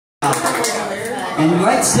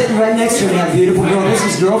And sitting right next to her, that beautiful girl, this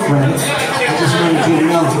is girlfriend. I just wanted you to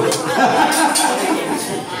know.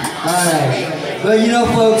 Alright. Well, you know,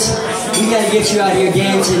 folks, we got to get you out here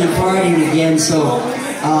dancing and partying again, so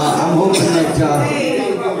I'm hoping that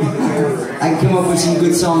I can come up with some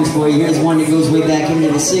good songs for you. Here's one that goes way back into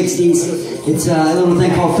the 60s. It's a little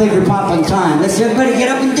thing called Finger Poppin' Time. Let's everybody get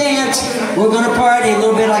up and dance. We're going to party a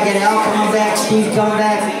little bit like an Al coming back, Steve coming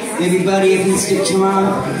back, maybe Buddy if he sticks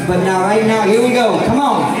around. But now, right now, here we go. Come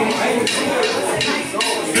on.